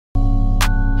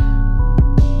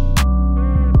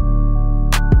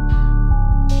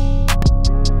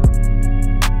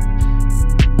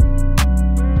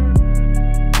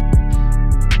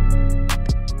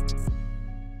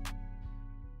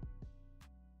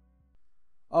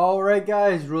Alright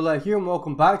guys, Rxllout here and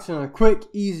welcome back to another quick,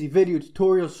 easy video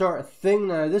tutorial sort of thing.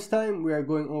 Now this time we are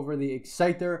going over the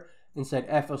exciter inside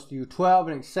FL Studio 12,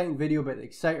 an exciting video about the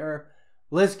exciter.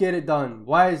 Let's get it done.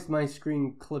 Why is my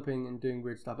screen clipping and doing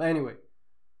weird stuff? Anyway,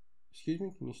 excuse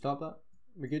me, can you stop that?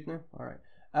 We're good now? Alright.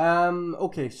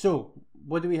 Okay, so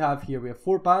what do we have here? We have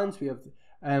 4 bands, we have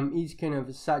each kind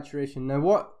of saturation. Now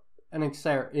what an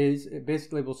exciter is, it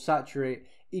basically will saturate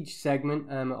each segment.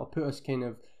 It'll put us kind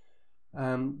of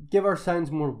give our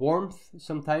sounds more warmth,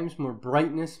 sometimes more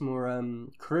brightness, more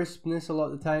crispness a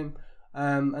lot of the time,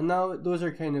 and now those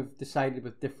are kind of decided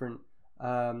with different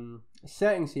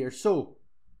settings here. So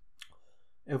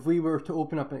if we were to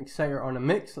open up an exciter on a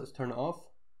mix, let's turn it off.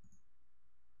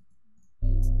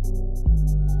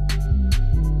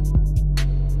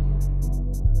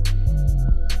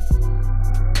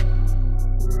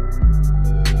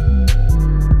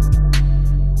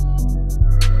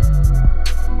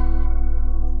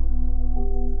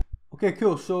 Okay,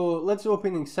 cool. So let's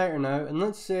open the exciter now, and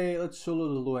let's solo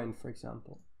the low end, for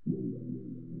example,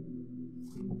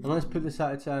 and let's put this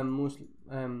at its most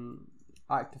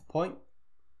active point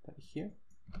right here.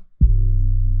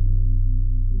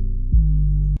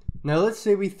 Now let's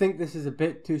say we think this is a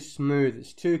bit too smooth,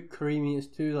 it's too creamy, it's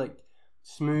too like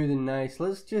smooth and nice.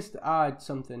 Let's just add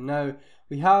something. Now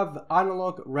we have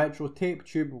analog, retro, tape,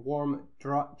 tube, warm,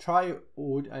 triode,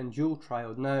 and dual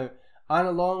triode. Now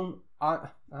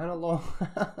analog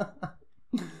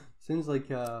sounds like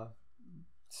a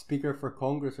speaker for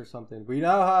Congress or something. We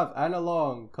now have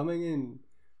analog coming in.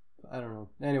 I don't know.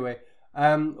 Anyway,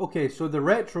 okay, so the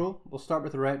retro, we'll start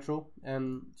with the retro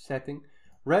setting.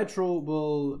 Retro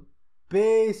will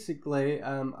basically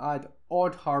add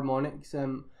odd harmonics.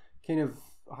 Kind of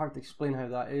hard to explain how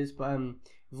that is, but if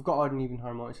we've got odd and even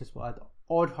harmonics, this will add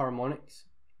odd harmonics.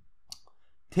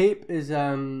 Tape is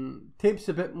tape's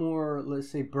a bit more, let's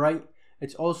say, bright.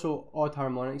 It's also odd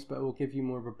harmonics, but it will give you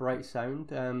more of a bright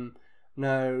sound.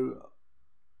 Now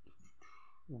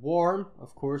warm,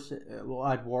 of course, it will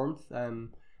add warmth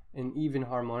in even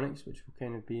harmonics, which will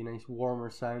kind of be a nice warmer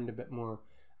sound, a bit more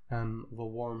of a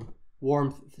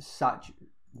warmth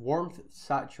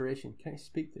saturation. Can I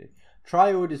speak today?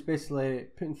 Triode is basically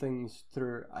putting things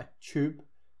through a tube.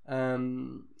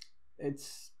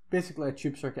 It's basically a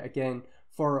tube circuit again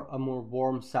for a more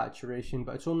warm saturation,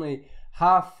 but it's only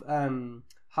half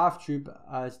tube,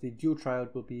 as the dual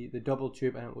triode will be the double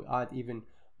tube, and it will add even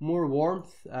more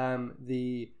warmth.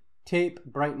 The tape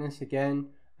brightness again,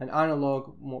 and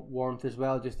analog warmth as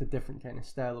well, just a different kind of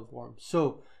style of warmth.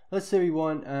 So let's say we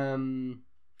want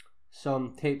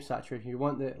some tape saturation. You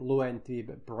want the low end to be a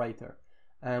bit brighter,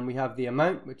 and we have the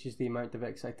amount, which is the amount of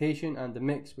excitation, and the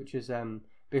mix, which is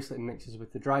basically mixes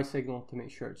with the dry signal to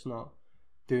make sure it's not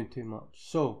doing too much.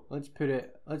 So let's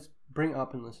bring it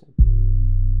up and listen.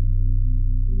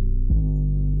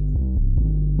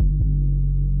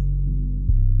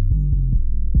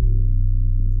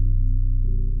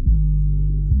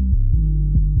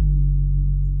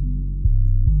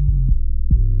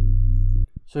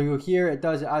 So you'll hear it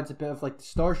adds a bit of like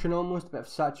distortion, almost a bit of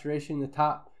saturation.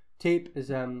 The tape is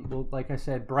will, like I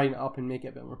said, brighten it up and make it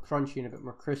a bit more crunchy and a bit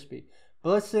more crispy.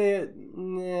 But let's say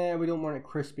we don't want it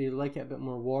crispy, we like it a bit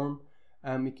more warm.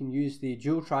 We can use the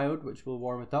dual triode, which will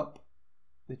warm it up.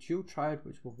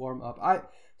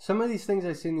 Some of these things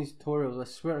I say in these tutorials, I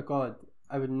swear to God,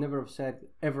 I would never have said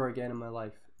ever again in my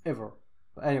life, ever.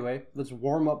 But anyway, let's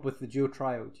warm up with the dual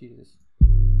triode. Jesus.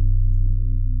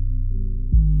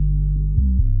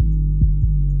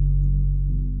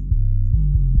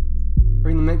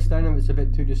 Bring the mix down if it's a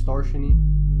bit too distortion-y.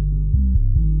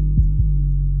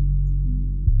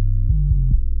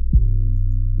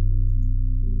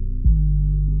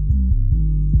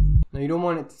 Now you don't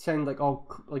want it to sound like all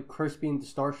like crispy and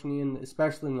distortion-y, and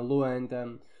especially in the low end.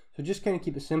 So just kind of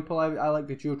keep it simple. I like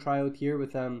the dual triode here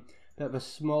with a bit of a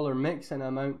smaller mix, and an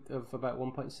amount of about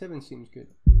 1.7 seems good.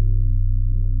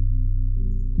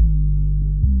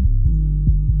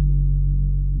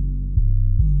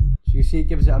 So you see it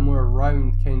gives it a more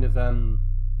round kind of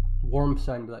warm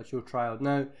sound with that dual triode.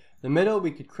 Now the middle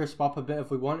we could crisp up a bit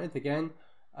if we wanted. Again,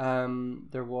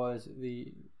 there was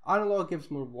the analog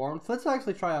gives more warmth. Let's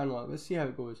actually try analog. Let's see how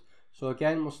it goes. So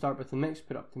again, we'll start with the mix,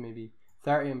 put up to maybe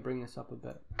 30 and bring this up a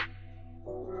bit.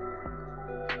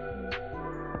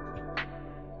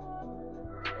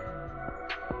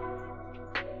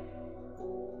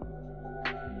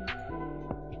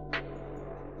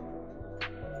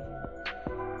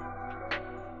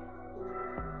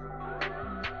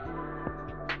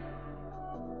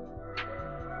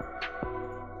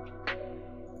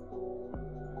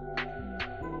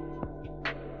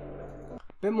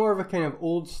 bit bit more of a kind of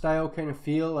old style kind of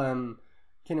feel,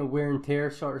 kind of wear and tear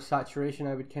sort of saturation,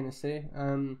 I would kind of say.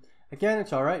 Again,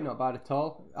 it's alright, not bad at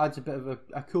all. Adds a bit of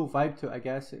a cool vibe to it, I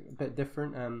guess, a bit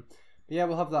different. But yeah,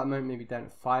 we'll have that amount maybe down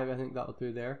at 5, I think that'll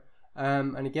do there.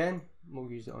 And again, we'll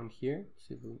use it on here.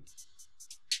 See if we...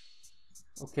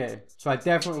 Okay, so I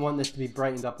definitely want this to be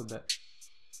brightened up a bit,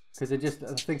 because I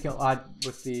think it'll add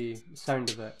with the sound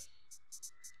of it.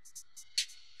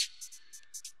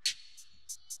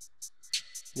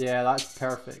 Yeah, that's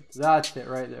perfect. That's it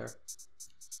right there.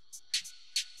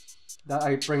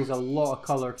 That brings a lot of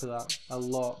color to that. A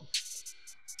lot.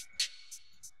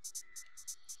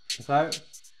 Without.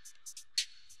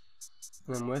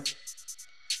 And then with.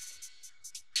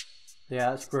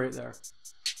 Yeah, that's great there.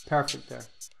 Perfect there.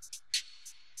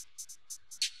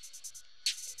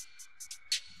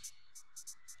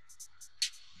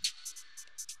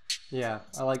 Yeah,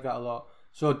 I like that a lot.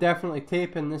 So definitely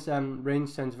tape in this range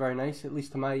sounds very nice, at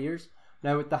least to my ears.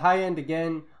 Now with the high end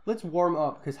again, let's warm it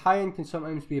up, because high end can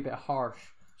sometimes be a bit harsh.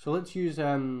 So let's use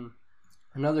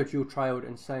another dual triode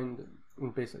and sound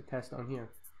and basically test it on here.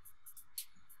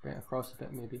 Bring it across a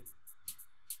bit maybe.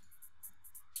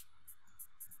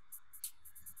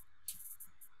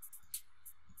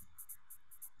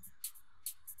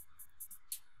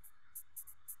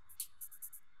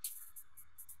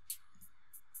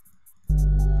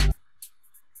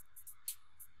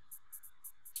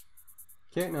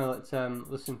 Okay, now let's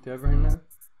listen to everything now.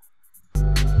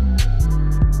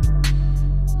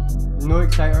 No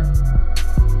exciter.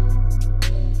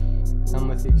 And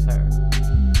with the exciter.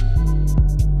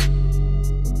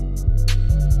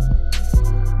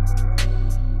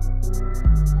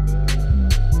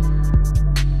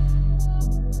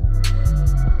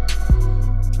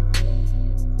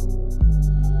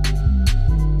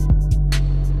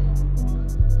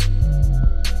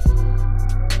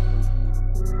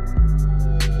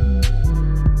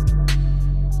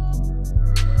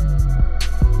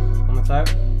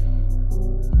 Out.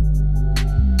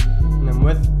 And then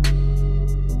with.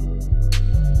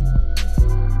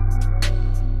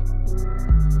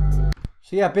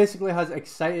 So yeah, basically has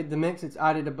excited the mix. It's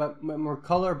added a bit more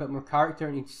color, a bit more character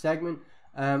in each segment.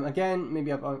 Again,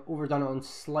 maybe I've overdone it on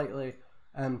slightly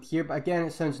here, but again,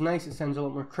 it sounds nice. It sounds a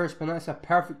lot more crisp, and that's a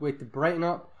perfect way to brighten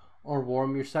up or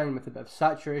warm your sound with a bit of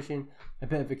saturation, a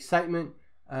bit of excitement,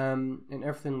 and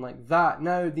everything like that.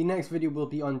 Now, the next video will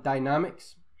be on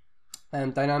dynamics.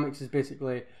 Dynamics is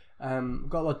basically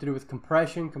got a lot to do with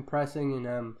compressing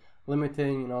and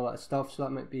limiting and all that stuff, so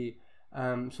that might be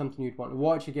something you'd want to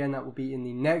watch. Again, that will be in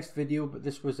the next video, but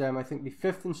this was I think the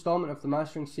 5th installment of the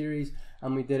mastering series,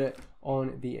 and we did it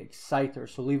on the exciter.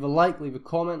 So leave a like, leave a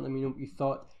comment, let me know what you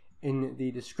thought in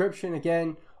the description.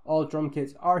 Again, all drum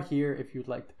kits are here if you'd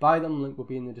like to buy them, link will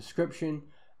be in the description.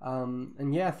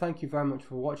 And yeah, thank you very much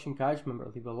for watching, guys. Remember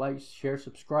to leave a like, share,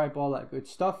 subscribe, all that good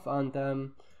stuff,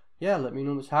 and yeah, let me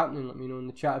know what's happening. Let me know in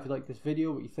the chat if you like this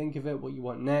video, what you think of it, what you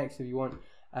want next. If you want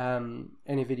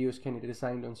any videos kind of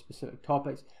designed on specific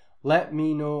topics, let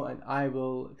me know and I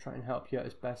will try and help you out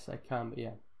as best I can. But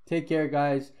yeah, take care,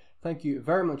 guys. Thank you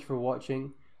very much for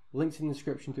watching. Links in the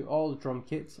description to all the drum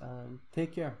kits, and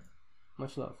take care.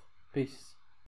 Much love. Peace.